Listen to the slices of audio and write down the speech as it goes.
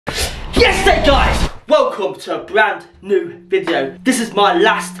G'day guys, welcome to a brand new video. This is my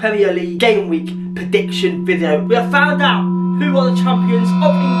last Premier League game week prediction video. We have found out who are the champions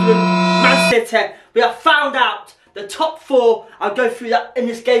of England, Man City. We have found out the top four. I'll go through that in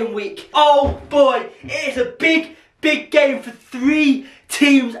this game week. Oh boy, it is a big game for three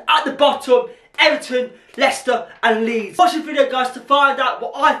teams at the bottom: Everton, Leicester and Leeds. Watch the video guys to find out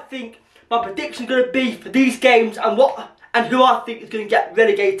what I think my prediction is going to be for these games and who I think is going to get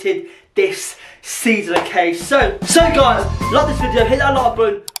relegated this season. Okay, so guys, like this video, hit that like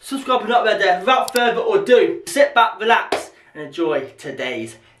button, subscribe and up there. Without further ado, sit back, relax and enjoy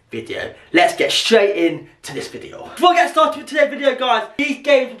today's video. Let's get straight into this video. Before I get started with today's video guys, these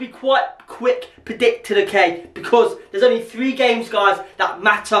games will be quite quick predicted, okay, because there's only three games guys that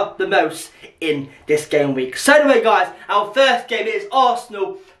matter the most in this game week. So anyway guys, our first game is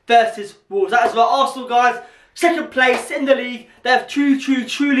Arsenal versus Wolves. That is right, Arsenal guys, second place in the league. They have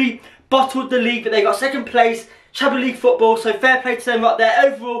truly bottled the league, but they got second place, Champions League football, so fair play to them right there.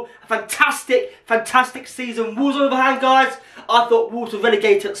 Overall, a fantastic season. Wolves on the other hand, guys, I thought Wolves were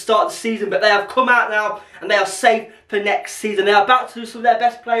relegated at the start of the season, but they have come out now and they are safe for next season. They are about to lose some of their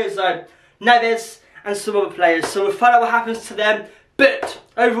best players though, Neves and some other players, so we'll find out what happens to them. But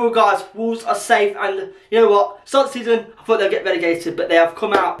overall guys, Wolves are safe, and you know what, start of the season I thought they'd get relegated, but they have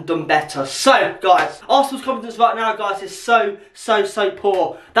come out and done better. So guys, Arsenal's confidence right now guys is so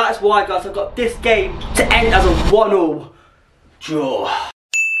poor. That is why guys I've got this game to end as a 1-1 draw.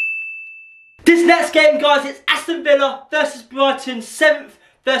 This next game guys, it's Aston Villa versus Brighton, 7th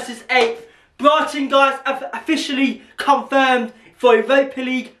versus 8th. Brighton guys have officially confirmed for Europa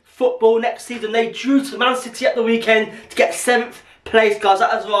League football next season. They drew to Man City at the weekend to get 7th place guys.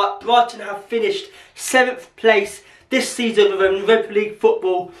 That is right, Brighton have finished 7th place this season with a Europa League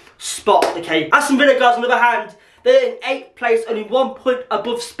football spot. Okay, Aston Villa guys on the other hand, they're in 8th place, only 1 point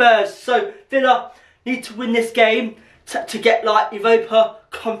above Spurs, so Villa need to win this game to get like Europa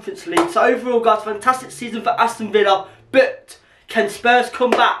Conference League. So overall guys, fantastic season for Aston Villa, but can Spurs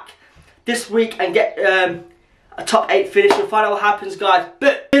come back this week and get a top 8 finish? We'll find out what happens guys,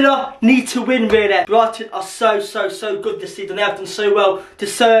 but Villa need to win really. Brighton are so good this season. They have done so well. De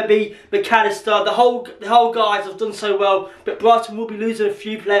Serbi, McAllister, the whole guys have done so well, but Brighton will be losing a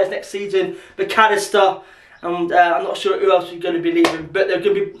few players next season. McAllister, and I'm not sure who else we're going to be leaving, but they're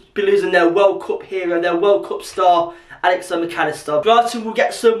going to be losing their World Cup hero, their World Cup star, Alexander McAllister. Brighton will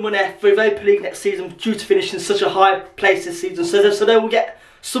get some money for Europa League next season due to finishing such a high place this season, so they will get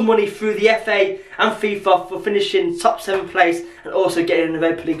some money through the FA and FIFA for finishing top 7 place and also getting an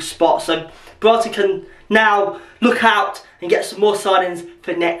Europa League spot. So Brighton can now look out and get some more signings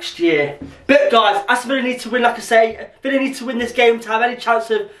for next year. But guys, Aston Villa need to win, like I say. Villa need to win this game to have any chance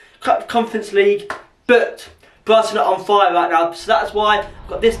of Conference League. But Brighton are on fire right now, so that's why I've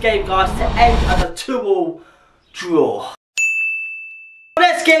got this game guys to end as a 2-2 draw.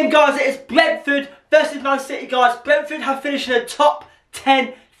 Next game guys, it is Brentford versus Man City guys. Brentford have finished in the top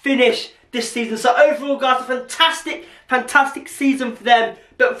 10 finish this season, so overall guys, a fantastic season for them.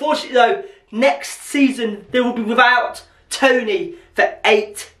 But unfortunately though, next season they will be without Tony for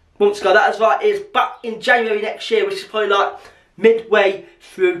 8 months guys. That is right, it is back in January next year, which is probably like midway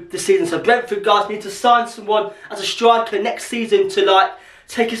through the season. So Brentford guys need to sign someone as a striker next season to like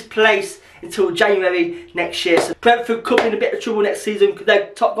take his place until January next year. So Brentford could be in a bit of trouble next season because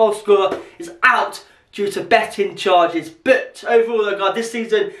their top goal scorer is out due to betting charges. But overall though guys, this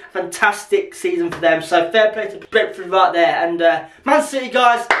season, fantastic season for them, so fair play to Brentford right there. And Man City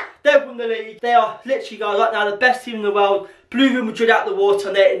guys, they've won the league. They are literally guys right now the best team in the world. Blue Real Madrid out the water,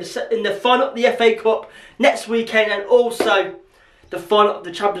 and they're in the final of the FA Cup next weekend and also the final of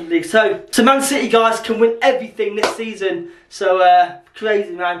the Champions League. So Man City guys can win everything this season. So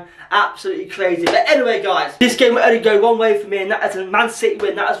crazy man, absolutely crazy. But anyway guys, this game will only go one way for me, and that is a Man City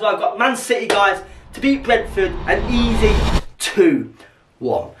win. That is why I've got Man City guys to beat Brentford, an easy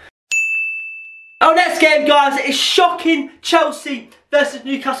 2-1. Our next game guys, it is shocking Chelsea versus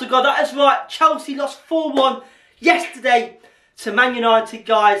Newcastle guys. That is right, Chelsea lost 4-1 yesterday to Man United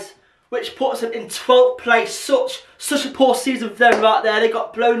guys, which puts them in 12th place. Such a poor season for them right there. They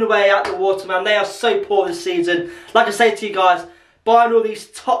got blown away out the water man. They are so poor this season. Like I say to you guys, buying all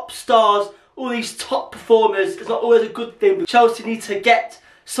these top stars, all these top performers is not always a good thing, but Chelsea need to get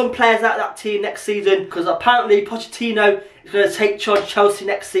some players out of that team next season, because apparently Pochettino is going to take charge of Chelsea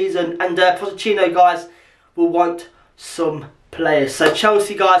next season, and Pochettino guys will want some players. So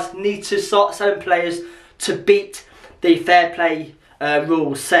Chelsea guys need to start selling players to beat the fair play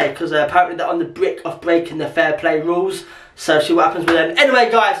rules, say, because apparently they're on the brink of breaking the fair play rules. So see what happens with them. Anyway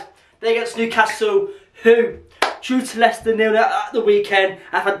guys, they're against Newcastle, who drew to Leicester 0-0 at the weekend.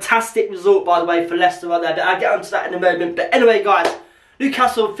 A fantastic result, by the way, for Leicester right there, but I'll get onto that in a moment. But anyway, guys,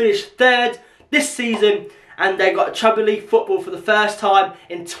 Newcastle finished 3rd this season, and they got Champions League football for the first time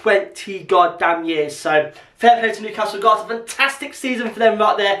in 20 goddamn years. So, fair play to Newcastle, guys. A fantastic season for them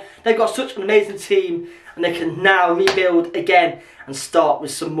right there. They've got such an amazing team, and they can now rebuild again and start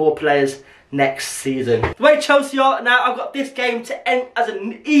with some more players next season. The way Chelsea are now, I've got this game to end as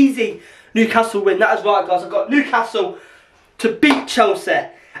an easy Newcastle win. That is right, guys. I've got Newcastle to beat Chelsea.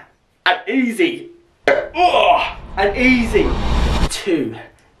 An easy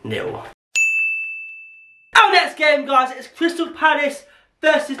 2-0. Our next game, guys, is Crystal Palace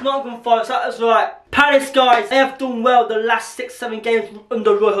versus Nottingham Forest. That is right. Palace, guys, they have done well the last 6-7 games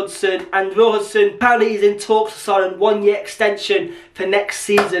under Roy Hodgson, and Roy Hodgson apparently is in talks to sign a 1-year extension for next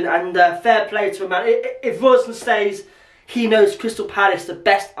season, and fair play to him, man. If Roy Hodgson stays, he knows Crystal Palace the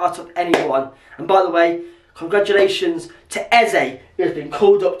best out of anyone. And by the way, congratulations to Eze, who has been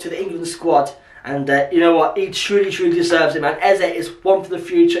called up to the England squad. And you know what, he truly deserves it, man. Eze is one for the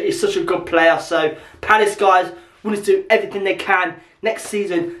future. He's such a good player. So Palace, guys, want to do everything they can next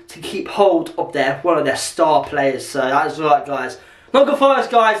season to keep hold of one of their star players. So that is right, guys. Nottingham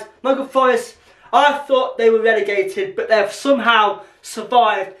Forest, guys. Nottingham Forest, I thought they were relegated, but they've somehow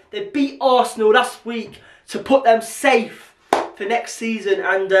survived. They beat Arsenal last week to put them safe for next season.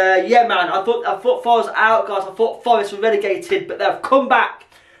 And yeah, man, I thought Forest were out, guys. I thought Forest were relegated, but they've come back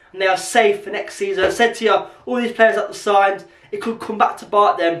and they are safe for next season. I said to you, all these players that were signed, it could come back to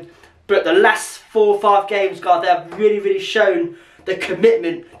bite them. But the last 4 or 5 games, guys, they have really shown the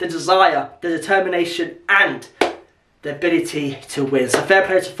commitment, the desire, the determination, and the ability to win. So fair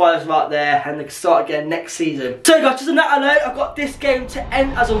play to Forest right there, and they can start again next season. So guys, just on that note, I've got this game to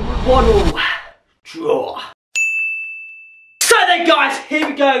end as a 1-1 draw. So then, guys, here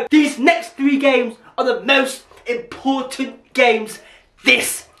we go. These next 3 games are the most important games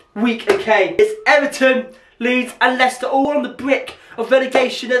this week, okay? It's Everton, Leeds and Leicester all on the brink of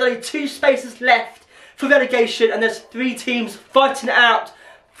relegation. There's only 2 spaces left for relegation, and there's 3 teams fighting it out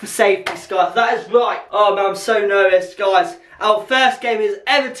for safety, guys. That is right. Oh man, I'm so nervous, guys. Our first game is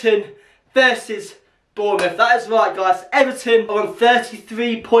Everton versus Bournemouth. That is right, guys. Everton are on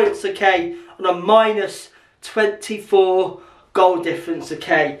 33 points, okay, on a -24 goal difference,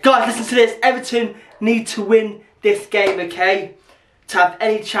 okay? Guys, listen to this. Everton need to win this game, okay, to have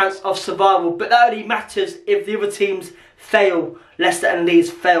any chance of survival, but that only matters if the other teams fail. Leicester and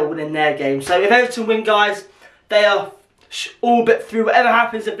Leeds fail winning their game. So if Everton win, guys, they are all but through. Whatever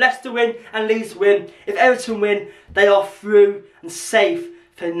happens, if Leicester win and Leeds win, if Everton win, they are through and safe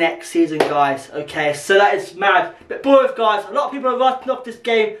for next season, guys. Okay, so that is mad. But Bournemouth, guys, a lot of people are writing off this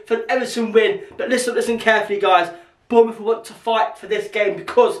game for an Everton win, but listen carefully, guys. Bournemouth want to fight for this game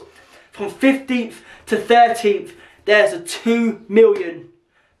because from 15th to 13th, there's a 2 million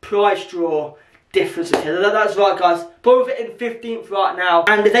prize draw difference. Okay, that's right, guys. Bournemouth are in 15th right now,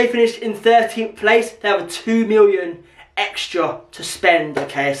 and if they finish in 13th place, they have a 2 million extra to spend.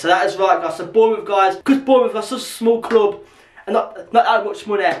 Okay, so that is right, guys. So Bournemouth, guys, because Bournemouth are such a small club and not that much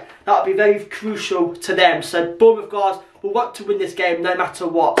money, that would be very crucial to them. So Bournemouth, guys, will want to win this game no matter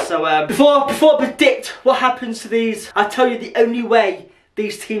what. So before I predict what happens to these, I'll tell you the only way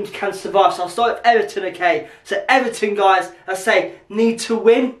these teams can survive. So I'll start with Everton, okay? So Everton, guys, I say, need to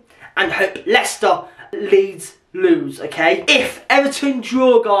win and hope Leicester, Leeds lose, okay? If Everton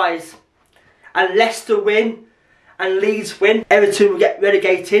draw, guys, and Leicester win and Leeds win, Everton will get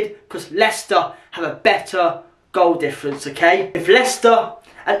relegated because Leicester have a better goal difference, okay? If Leicester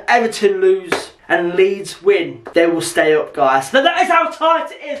and Everton lose and Leeds win, they will stay up, guys. So that is how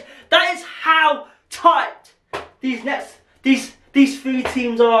tight it is. That is how tight these 3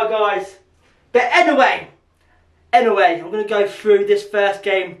 teams are, guys. But anyway, I'm going to go through this first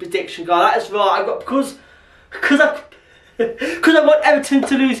game prediction, guys. That is right. I've got because I want Everton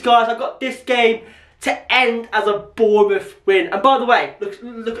to lose, guys. I've got this game to end as a Bournemouth win. And by the way,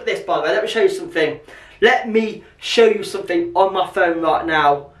 look at this. By the way, let me show you something. Let me show you something on my phone right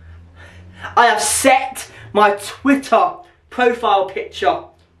now. I have set my Twitter profile picture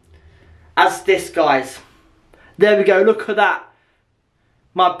as this, guys. There we go. Look at that.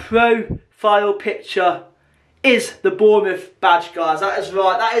 My profile picture is the Bournemouth badge, guys. That is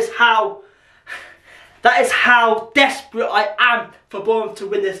right. That is how desperate I am for Bournemouth to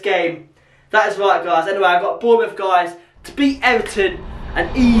win this game. That is right, guys. Anyway, I've got Bournemouth, guys, to beat Everton,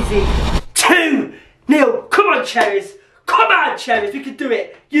 an easy 2-0. Come on, Cherries. Come on, Cherries. We can do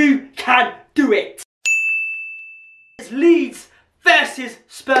it. You can do it. It's Leeds versus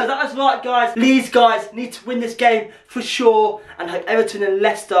Spurs. That is right, guys. Leeds, guys, need to win this game for sure, and hope Everton and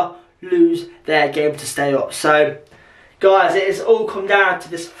Leicester lose their game to stay up. So, guys, it has all come down to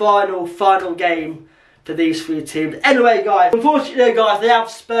this final game for these three teams. Anyway, guys, unfortunately, guys, they have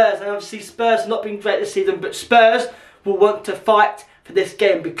Spurs, and obviously Spurs have not been great this season, but Spurs will want to fight for this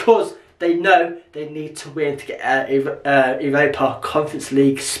game because they know they need to win to get Europa Conference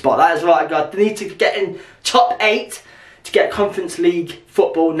League spot. That is right, guys. They need to get in top 8 to get Conference League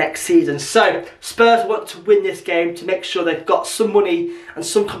football next season. So Spurs want to win this game to make sure they've got some money and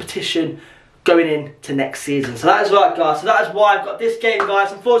some competition going into next season. So that is right, guys. So that is why I've got this game,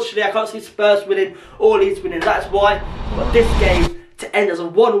 guys. Unfortunately, I can't see Spurs winning or Leeds winning. That is why I've got this game to end as a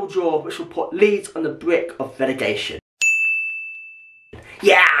 1-1 draw, which will put Leeds on the brink of relegation.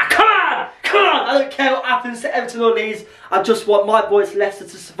 Yeah, come on! Come on! I don't care what happens to Everton or Leeds. I just want my boys Leicester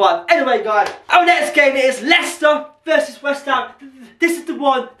to survive. Anyway, guys, our next game is Leicester versus West Ham. This is the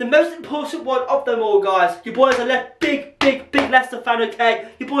one, the most important one of them all, guys. Your boys are big Leicester fan, okay?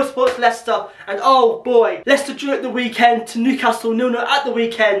 Your boy supports Leicester, and oh boy, Leicester drew at the weekend to Newcastle 0-0 at the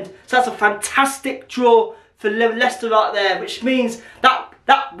weekend. So that's a fantastic draw for Leicester out there, which means that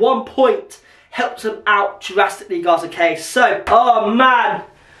 1 point helps them out drastically, guys, okay? So, oh man,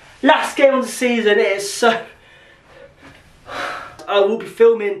 last game of the season, it is so... I will be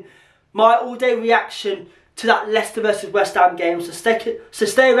filming my all-day reaction to that Leicester versus West Ham game, so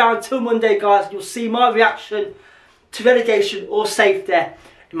stay around till Monday, guys. You'll see my reaction to relegation or safety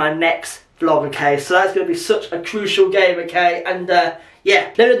in my next vlog, okay? So that's going to be such a crucial game, okay? And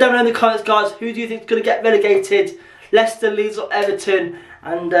yeah, let me know down in the comments, guys, who do you think is going to get relegated? Leicester, Leeds or Everton?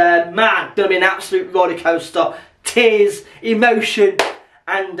 And man, it's going to be an absolute roller coaster. Tears, emotion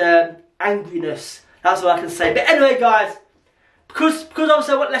and angriness. That's what I can say. But anyway, guys, because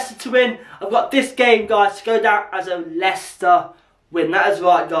obviously I want Leicester to win, I've got this game, guys, to go down as a Leicester win. That is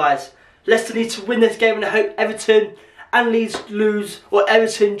right, guys. Leicester need to win this game, and I hope Everton and Leeds lose or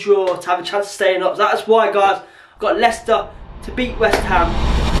Everton draw to have a chance of staying up. So that is why, guys, I've got Leicester to beat West Ham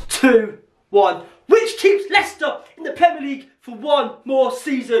 2-1, which keeps Leicester in the Premier League for one more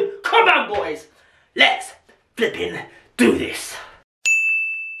season. Come on, boys, let's flipping do this.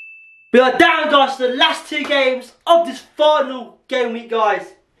 We are down, guys, to the last 2 games of this final game week,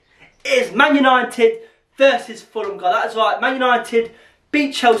 guys. It is Man United versus Fulham, guys. That's right, Man United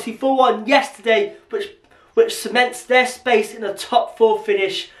beat Chelsea 4-1 yesterday, which cements their space in the top 4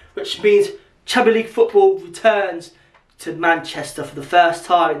 finish, which means Champions League football returns to Manchester for the first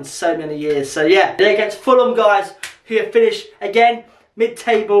time in so many years. So yeah, they're against Fulham, guys, who have finished again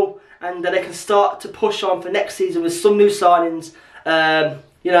mid-table, and they can start to push on for next season with some new signings,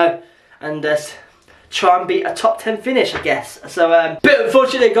 you know, and try and beat a top 10 finish, I guess. So, but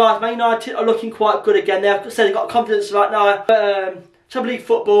unfortunately, guys, Man United are looking quite good again. They've said they've got confidence right now. Champions League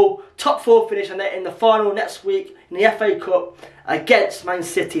football, top 4 finish, and they're in the final next week in the FA Cup against Man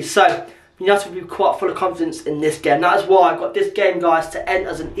City. So United will be quite full of confidence in this game. That is why I got this game, guys, to end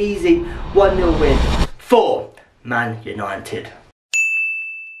as an easy 1-0 win for Man United.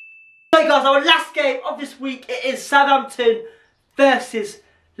 Okay, guys, our last game of this week, it is Southampton versus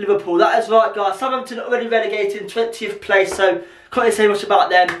Liverpool. That is right, guys. Southampton already relegated in 20th place, so can't really say much about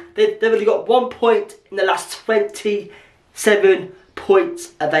them. They've only got 1 point in the last 27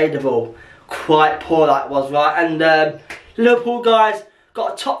 points available. Quite poor that was, right? And Liverpool, guys,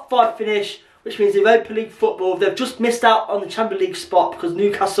 got a top 5 finish, which means Europa League football. They've just missed out on the Champions League spot because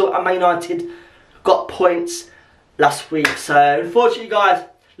Newcastle and Man United got points last week. So unfortunately, guys,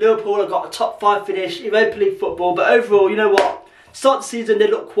 Liverpool have got a top 5 finish, Europa League football. But overall, you know what? Start the season, they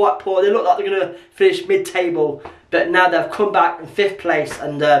look quite poor. They look like they're going to finish mid-table. But now they've come back in 5th place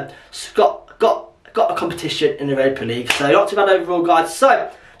and got a competition in the Europa League. So not too bad overall, guys.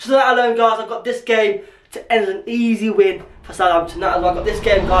 So just that alone, guys, I've got this game to end as an easy win for Southampton. That is why I've got this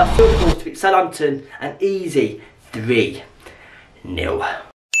game, guys, Liverpool to beat Southampton, an easy 3-0.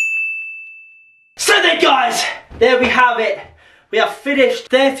 So then, guys, there we have it. We have finished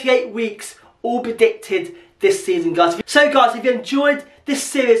 38 weeks, all predicted this season, guys. So, guys, if you enjoyed this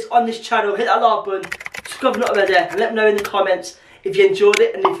series on this channel, hit that like button, subscribe if not already, and let me know in the comments if you enjoyed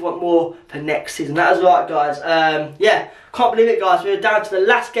it and if you want more for next season. That is right, guys. Yeah, can't believe it, guys. We're down to the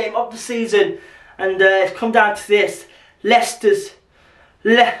last game of the season, and it's come down to this. Leicester's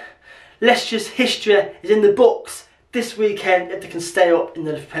history is in the books this weekend if they can stay up in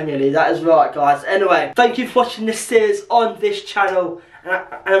the Premier League. That is right, guys. Anyway, thank you for watching this series on this channel, and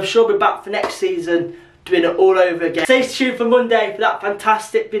I'm sure we'll be back for next season doing it all over again. Stay tuned for Monday for that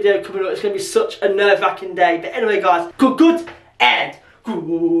fantastic video coming up. It's going to be such a nerve-wracking day. But anyway, guys, good and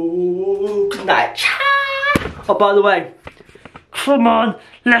good night. Oh, by the way, come on,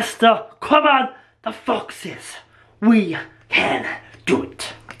 Leicester, come on, the Foxes. We can do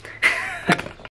it.